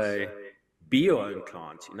 I say, be your own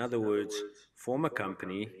client. In other words, form a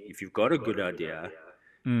company if you've got a good idea,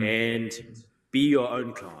 and be your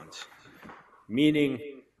own client. Meaning,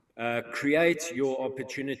 create your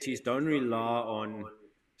opportunities. Don't rely on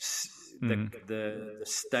the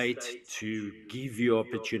state to give you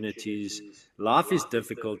opportunities. Life is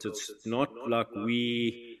difficult. It's not like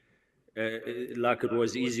like it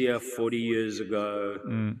was easier 40 years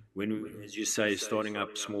ago when, as you say, starting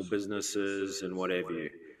up small businesses and what have you.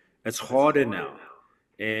 It's harder now.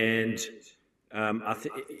 And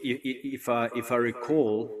if I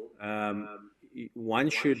recall, one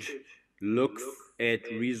should look at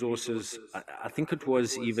resources. I think it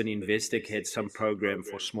was even Investec had some program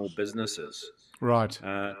for small businesses, right?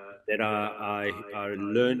 That I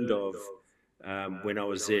learned of when I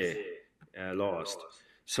was there last.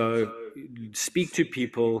 So speak to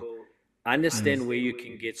people, understand where you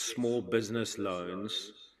can get small business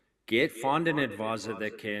loans, find an advisor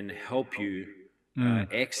that can help you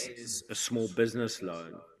access a small business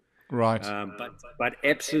loan. Right. But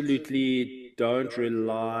absolutely don't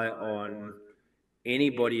rely on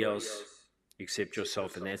anybody else except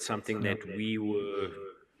yourself, and that's something that we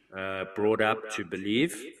were brought up to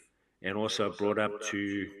believe, and also brought up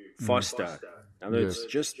to foster. And it's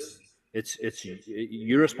Yes. just it's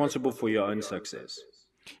you're responsible for your own success.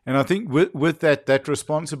 And I think with that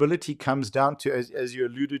responsibility comes down to, as you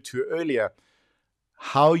alluded to earlier,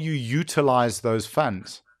 how you utilize those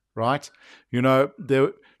funds, right? You know,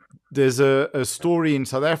 there's a story in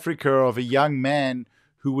South Africa of a young man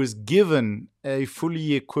who was given a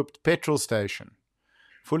fully equipped petrol station,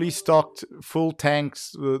 fully stocked, full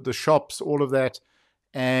tanks, the shops, all of that.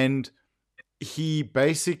 And he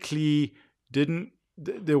basically didn't,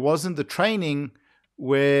 there wasn't the training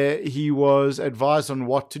where he was advised on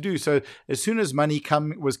what to do. So as soon as money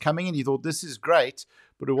was coming in, he thought, this is great,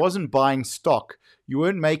 but it wasn't buying stock. You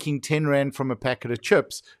weren't making 10 Rand from a packet of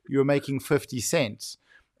chips. You were making 50 cents.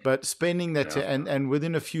 But spending that, and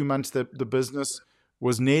within a few months, the business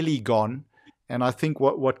was nearly gone. And I think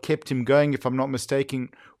what kept him going, if I'm not mistaken,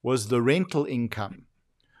 was the rental income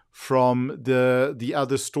from the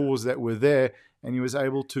other stores that were there, and he was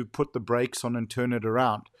able to put the brakes on and turn it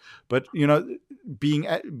around. But you know,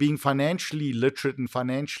 being financially literate and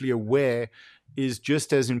financially aware is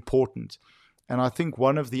just as important. And I think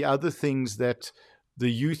one of the other things that the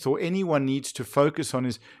youth or anyone needs to focus on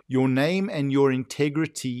is your name and your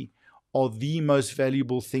integrity are the most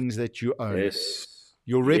valuable things that you own. Yes.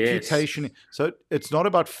 Your reputation. So it's not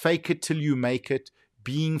about fake it till you make it,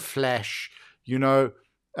 being flash, you know,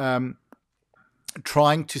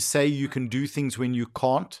 trying to say you can do things when you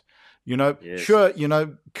can't. You know, sure, you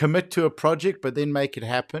know, commit to a project, but then make it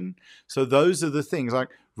happen. So those are the things. Like,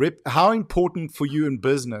 how important for you in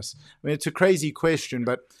business? I mean, it's a crazy question,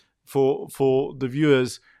 but for the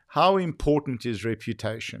viewers, how important is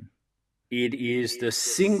reputation? It is the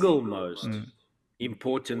single most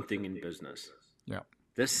important thing in business. Yeah.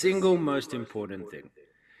 The single most important thing.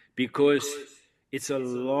 Because it's a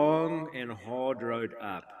long and hard road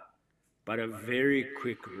up, but a very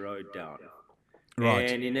quick road down.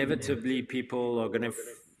 Right. And inevitably, people are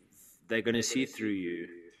they're gonna see through you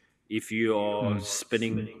if you are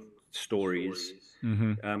spinning stories.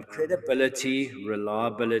 Credibility,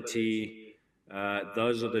 reliability,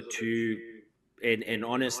 those are the two, and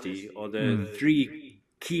honesty are the three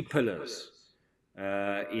key pillars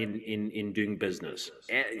in doing business.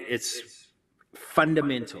 It's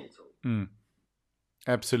fundamental.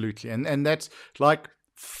 Absolutely. And that's like,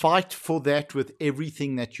 fight for that with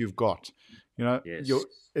everything that you've got. You know,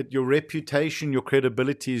 your reputation, your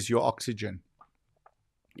credibility is your oxygen.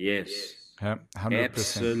 Yes. 100%.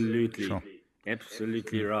 Absolutely. Sure.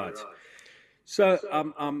 Absolutely right. So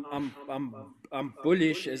I'm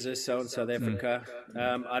bullish, as I say, in South Africa.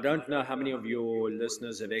 I don't know how many of your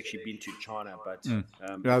listeners have actually been to China, but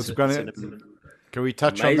can we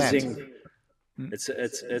touch amazing, on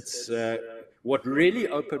that? It's what really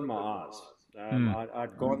opened my eyes.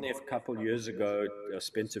 I'd gone there a couple of years ago. I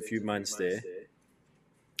spent a few months there,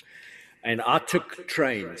 and I took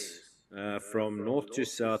trains from north to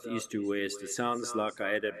south, east to west. It sounds like I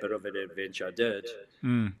had a bit of an adventure. I did.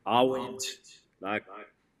 I went, like,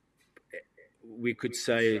 we could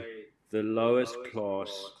say, the lowest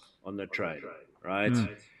class on the train, right?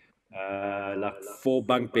 Like 4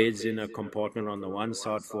 bunk beds in a compartment on the one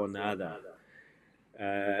side, 4 on the other.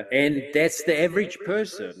 And that's the average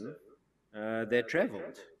person that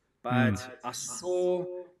traveled. But I saw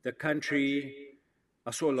the country,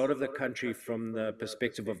 I saw a lot of the country from the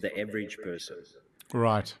perspective of the average person.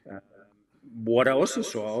 Right. What I also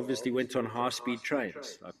saw, I obviously went on high-speed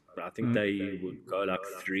trains. I think they would go like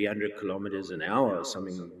 300 kilometers an hour or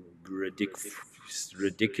something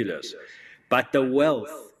ridiculous. But the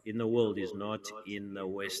wealth in the world is not in the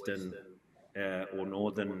Western or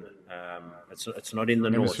Northern, it's not in the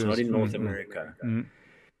North, it's not in North America.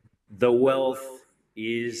 The wealth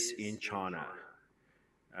is in China.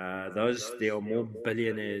 There are more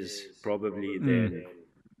billionaires probably than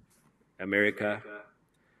America.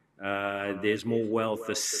 There's more wealth.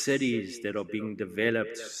 The cities that are being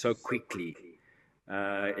developed so quickly.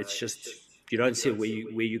 It's just, you don't see it.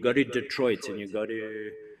 Where you go to Detroit and you go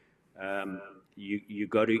to you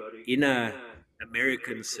go to inner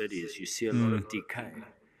American cities, you see a lot of decay.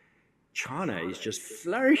 China is just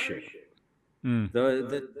flourishing.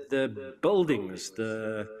 The buildings,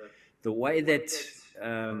 the way that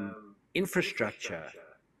infrastructure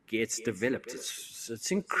gets developed,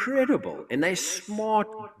 it's incredible, and they're smart,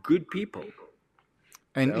 good people.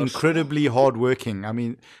 and incredibly hardworking. I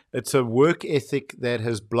mean, it's a work ethic that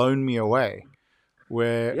has blown me away.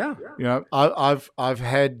 Where I've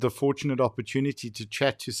had the fortunate opportunity to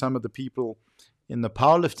chat to some of the people in the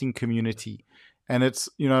powerlifting community, and it's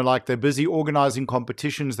like they're busy organizing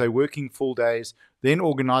competitions, they're working full days, then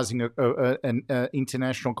organizing an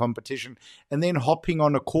international competition, and then hopping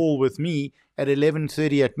on a call with me at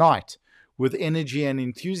 11:30 at night with energy and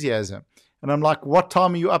enthusiasm. And I'm like, what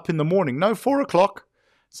time are you up in the morning? No, 4:00.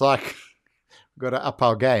 It's like, we've got to up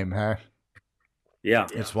our game, huh? Yeah,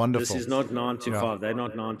 it's wonderful. This is not 9 to 5. They're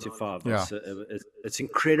not 9 to 5. It's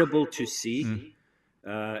incredible to see.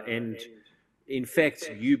 And in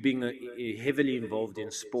fact, you being heavily involved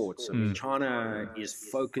in sports, I mean, China is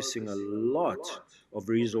focusing a lot of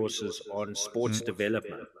resources on sports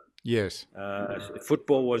development. Yes.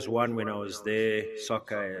 Football was one when I was there,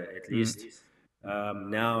 soccer at least.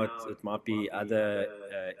 Now it might be other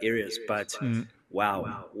areas, but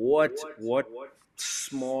wow, what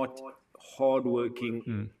smart,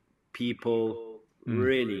 hardworking people,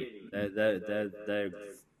 really, they're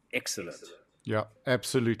excellent. Yeah,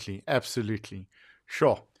 absolutely.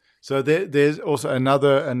 Sure. So there's also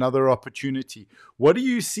another opportunity. What do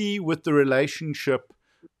you see with the relationship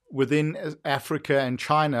within Africa and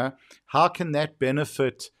China? How can that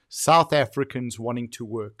benefit South Africans wanting to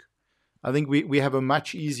work? I think we have a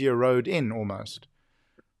much easier road in almost.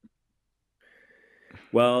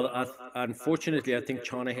 Well, unfortunately, I think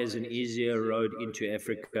China has an easier road into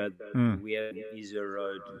Africa. We have an easier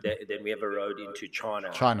road than we have a road into China.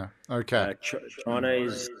 China, okay. China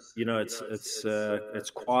is,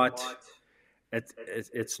 it's quite,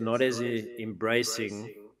 it's not as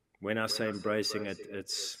embracing. When I say embracing it,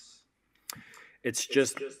 it's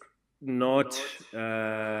just not.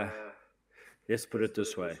 Let's put it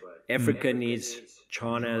this way: Africa needs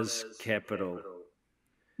China's capital.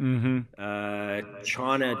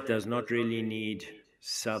 China does not really need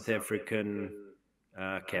South African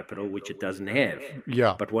capital, which it doesn't have.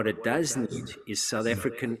 Yeah. But what it does need is South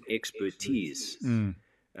African expertise. So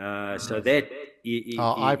that IP,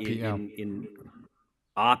 in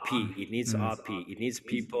RP, it needs RP. It needs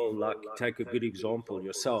people like, take a good example,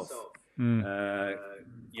 yourself,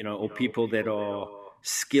 or people that are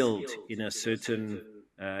skilled in a certain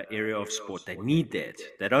area of sport. They need that.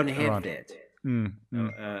 They don't have that.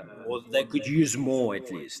 Or they could use more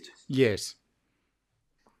at least. Yes.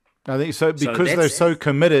 I think so, because they're so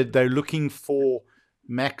committed, they're looking for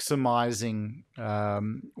maximizing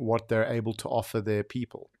what they're able to offer their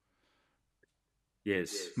people.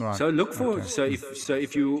 Yes. Right. So look for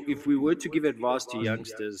if we were to give advice to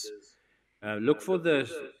youngsters, look for the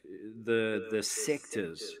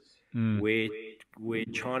sectors where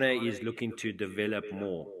China is looking to develop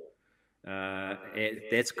more.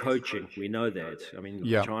 That's coaching. We know that. I mean,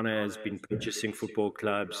 China has been purchasing football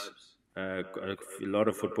clubs, a lot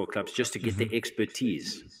of football clubs, just to get the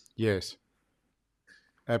expertise. Yes,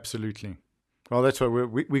 absolutely. Well, that's why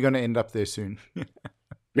we're going to end up there soon.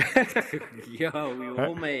 Yeah, we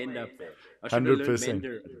all may end up there. I should 100%. Have learned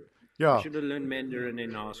Mandarin. Yeah, I should have learned Mandarin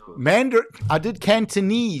in high school. Mandarin. I did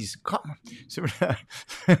Cantonese. Well,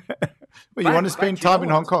 you want to spend time in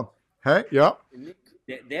Hong Kong? Hey, yeah.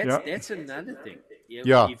 That's another thing.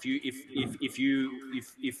 Yeah. If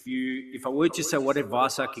I were to say what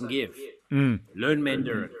advice I can give, learn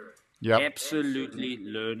Mandarin. Yeah. Absolutely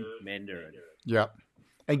learn Mandarin. Yeah.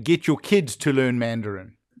 And get your kids to learn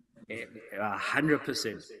Mandarin.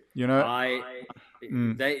 100%. You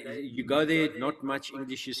go there, not much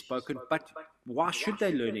English is spoken, but why should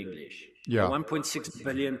they learn English? Yeah. 1.6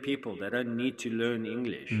 billion people, they don't need to learn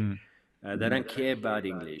English. They don't care about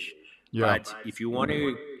English. Yeah. But if you want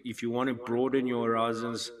to broaden your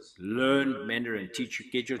horizons, learn Mandarin.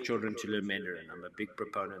 Get your children to learn Mandarin. I'm a big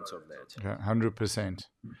proponent of that. Yeah, 100%.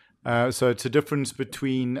 So it's a difference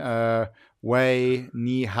between Wei,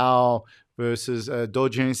 Ni Hao versus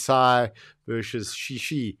Dojin Sai versus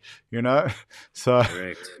Shishi, So,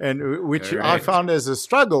 correct. And which correct. I found as a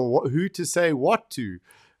struggle, who to say what to.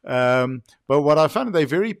 But what I found, they're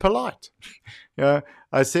very polite.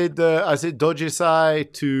 I said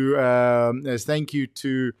Dojisai to as thank you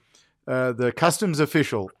to the customs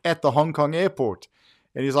official at the Hong Kong airport,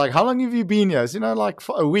 and he's like, "How long have you been here?" I said, like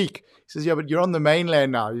for a week. He says, "Yeah, but you're on the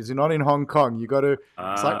mainland now. You're not in Hong Kong. You got to."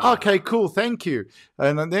 It's like, "Okay, cool, thank you."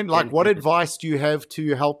 And then what advice do you have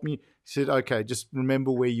to help me? He said, "Okay, just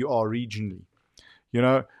remember where you are regionally,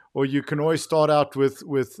 Or you can always start out with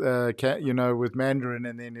Mandarin,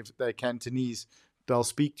 and then if they're Cantonese, they'll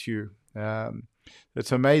speak to you.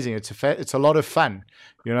 It's amazing. It's a lot of fun,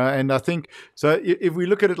 And I think so. If we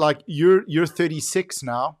look at it like you're 36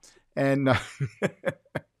 now, and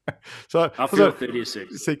So I feel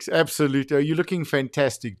 36. Absolutely. You're looking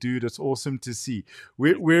fantastic, dude. It's awesome to see.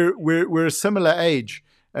 We're a similar age,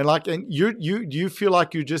 and you do you feel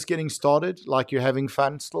like you're just getting started, like you're having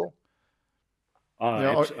fun still?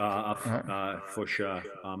 For sure.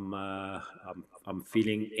 I'm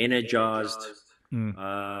feeling energized.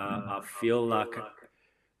 I feel like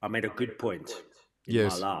I'm at a good point in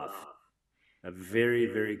my life. A very,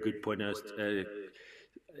 very good point.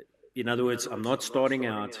 In other words, I'm not starting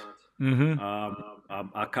out.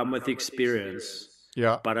 I come with experience,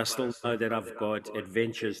 but I still know that I've got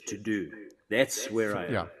adventures to do. That's where I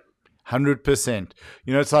am. Yeah. 100%.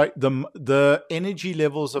 It's like the energy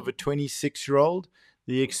levels of a 26-year-old,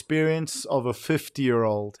 the experience of a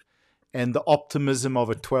 50-year-old, and the optimism of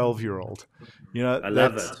a 12-year-old. I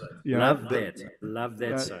love it. Love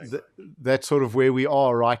that saying. That's sort of where we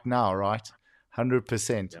are right now, right?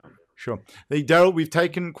 100%. Yeah. Sure. Hey, Darryl, we've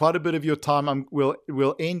taken quite a bit of your time.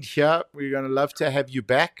 We'll end here. We're going to love to have you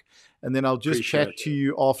back, and then I'll just chat to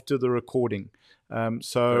you after the recording.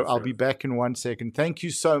 So I'll be back in 1 second. Thank you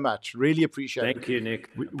so much. Really appreciate it. Thank you, Nick.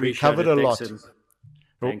 We covered a lot.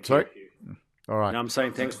 Thank you. All right. No, I'm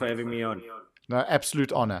saying thanks for having me on. No,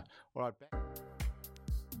 absolute honor. All right.